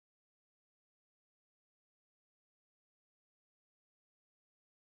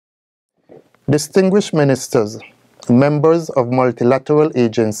Distinguished ministers, members of multilateral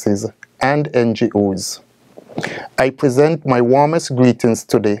agencies and NGOs, I present my warmest greetings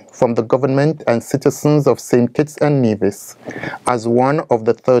today from the government and citizens of St. Kitts and Nevis as one of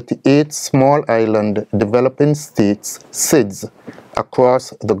the 38 small island developing states, SIDS,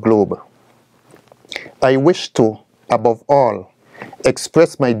 across the globe. I wish to, above all,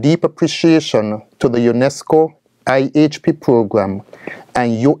 express my deep appreciation to the UNESCO IHP program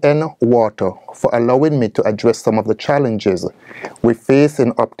and UN Water for allowing me to address some of the challenges we face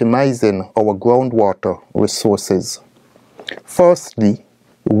in optimizing our groundwater resources. Firstly,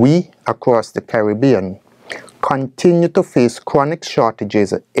 we across the Caribbean continue to face chronic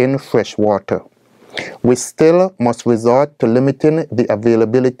shortages in fresh water. We still must resort to limiting the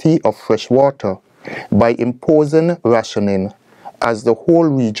availability of fresh water by imposing rationing as the whole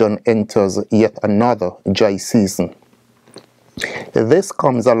region enters yet another dry season. This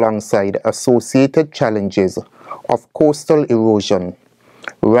comes alongside associated challenges of coastal erosion,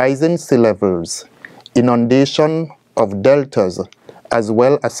 rising sea levels, inundation of deltas, as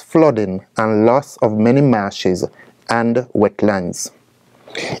well as flooding and loss of many marshes and wetlands.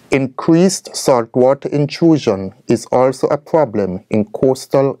 Increased saltwater intrusion is also a problem in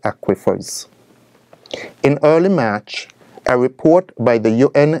coastal aquifers. In early March, a report by the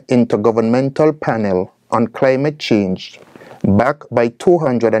UN Intergovernmental Panel on Climate Change, backed by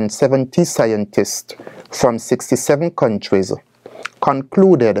 270 scientists from 67 countries,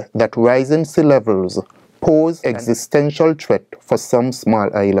 concluded that rising sea levels pose existential threat for some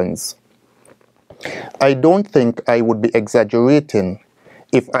small islands. I don't think I would be exaggerating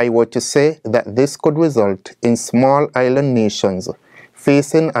if I were to say that this could result in small island nations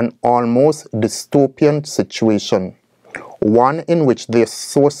facing an almost dystopian situation, one in which their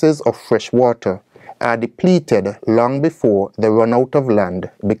sources of fresh water are depleted long before they run out of land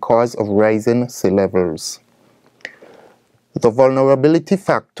because of rising sea levels. The vulnerability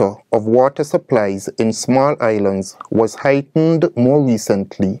factor of water supplies in small islands was heightened more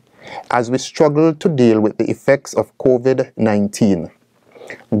recently as we struggle to deal with the effects of COVID-19.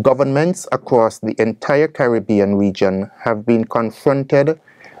 Governments across the entire Caribbean region have been confronted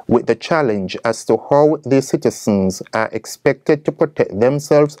with the challenge as to how their citizens are expected to protect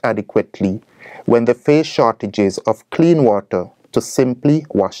themselves adequately when they face shortages of clean water to simply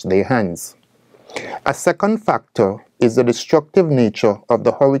wash their hands. A second factor is the destructive nature of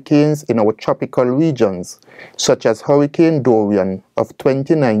the hurricanes in our tropical regions, such as Hurricane Dorian of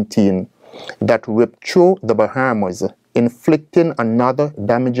 2019 that ripped through the Bahamas, inflicting another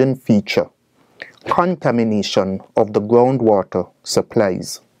damaging feature: contamination of the groundwater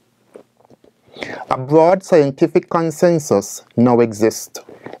supplies. A broad scientific consensus now exists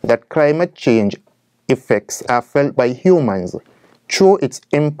that climate change effects are felt by humans through its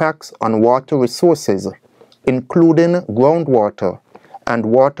impacts on water resources, including groundwater and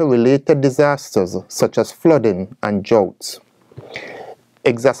water-related disasters such as flooding and droughts.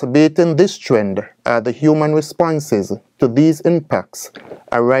 Exacerbating this trend are the human responses to these impacts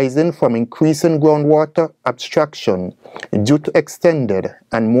arising from increasing groundwater abstraction due to extended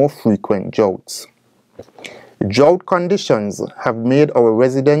and more frequent droughts. Drought conditions have made our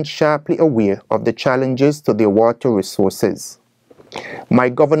residents sharply aware of the challenges to their water resources. My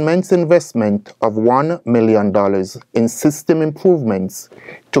government's investment of $1 million in system improvements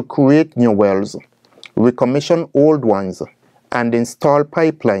to create new wells, recommission old ones, and install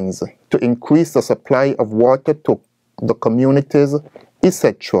pipelines to increase the supply of water to the communities,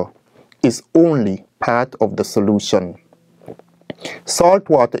 etc., is only part of the solution.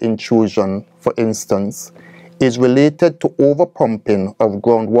 Saltwater intrusion, for instance, is related to overpumping of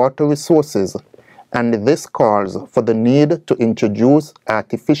groundwater resources, and this calls for the need to introduce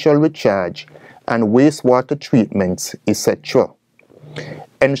artificial recharge and wastewater treatments, etc.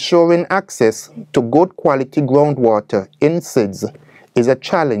 Ensuring access to good quality groundwater in SIDS is a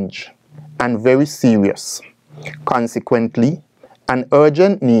challenge and very serious. Consequently, an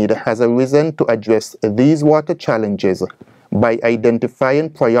urgent need has arisen to address these water challenges by identifying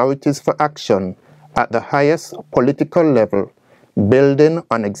priorities for action at the highest political level, building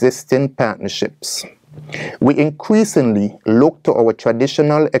on existing partnerships. We increasingly look to our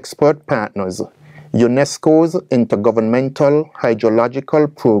traditional expert partners, UNESCO's Intergovernmental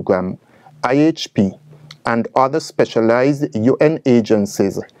Hydrological Program, IHP, and other specialized UN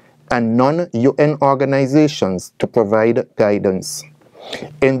agencies and non-UN organizations to provide guidance.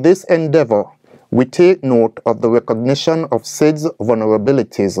 In this endeavor, we take note of the recognition of SIDS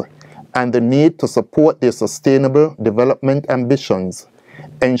vulnerabilities and the need to support their sustainable development ambitions,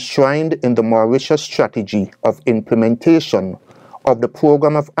 enshrined in the Mauritius Strategy of Implementation of the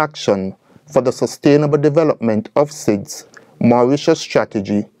Program of Action for the Sustainable Development of SIDS Mauritius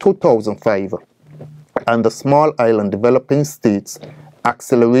Strategy 2005 and the Small Island Developing States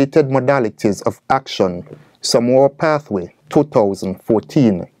Accelerated Modalities of Action Samoa Pathway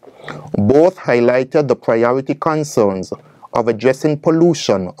 2014. Both highlighted the priority concerns of addressing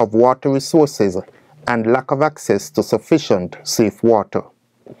pollution of water resources and lack of access to sufficient safe water.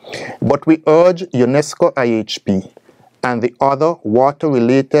 But we urge UNESCO IHP and the other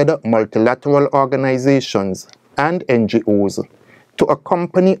water-related multilateral organizations and NGOs to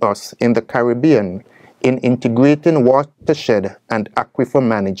accompany us in the Caribbean in integrating watershed and aquifer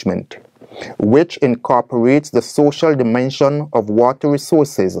management, which incorporates the social dimension of water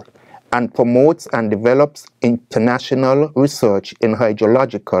resources and promotes and develops international research in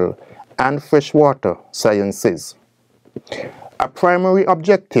hydrological and freshwater sciences. A primary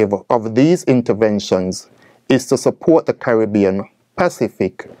objective of these interventions is to support the Caribbean,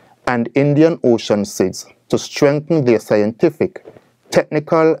 Pacific, and Indian Ocean SIDS to strengthen their scientific,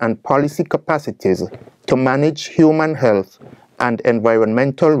 technical, and policy capacities to manage human health and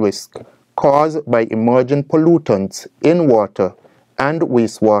environmental risk caused by emerging pollutants in water and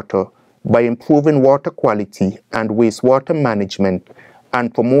wastewater by improving water quality and wastewater management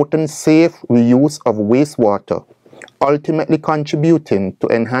and promoting safe reuse of wastewater, ultimately contributing to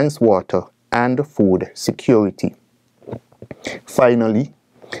enhanced water and food security. Finally,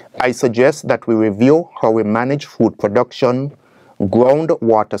 I suggest that we review how we manage food production,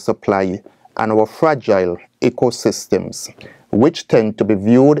 groundwater supply, and our fragile ecosystems, which tend to be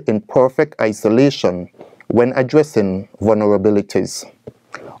viewed in perfect isolation when addressing vulnerabilities.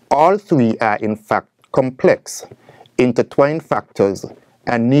 All three are in fact complex, intertwined factors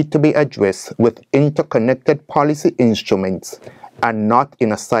and need to be addressed with interconnected policy instruments and not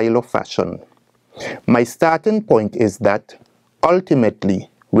in a silo fashion. My starting point is that, ultimately,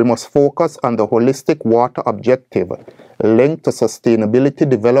 we must focus on the holistic water objective linked to Sustainability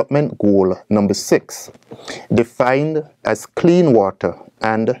Development Goal number 6, defined as clean water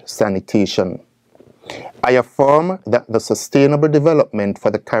and sanitation. I affirm that the sustainable development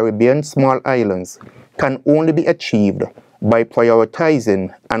for the Caribbean small islands can only be achieved by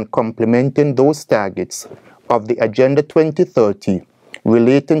prioritizing and complementing those targets of the Agenda 2030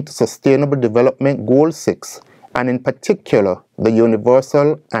 relating to Sustainable Development Goal 6, and in particular the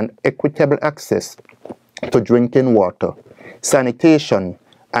universal and equitable access to drinking water, sanitation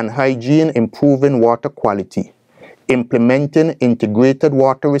and hygiene, improving water quality, implementing integrated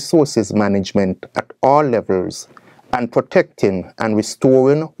water resources management at all levels, and protecting and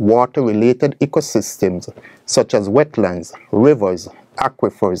restoring water-related ecosystems such as wetlands, rivers,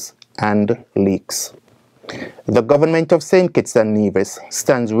 aquifers, and lakes. The government of St. Kitts and Nevis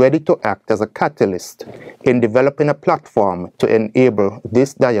stands ready to act as a catalyst in developing a platform to enable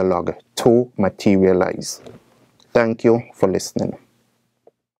this dialogue to materialize. Thank you for listening.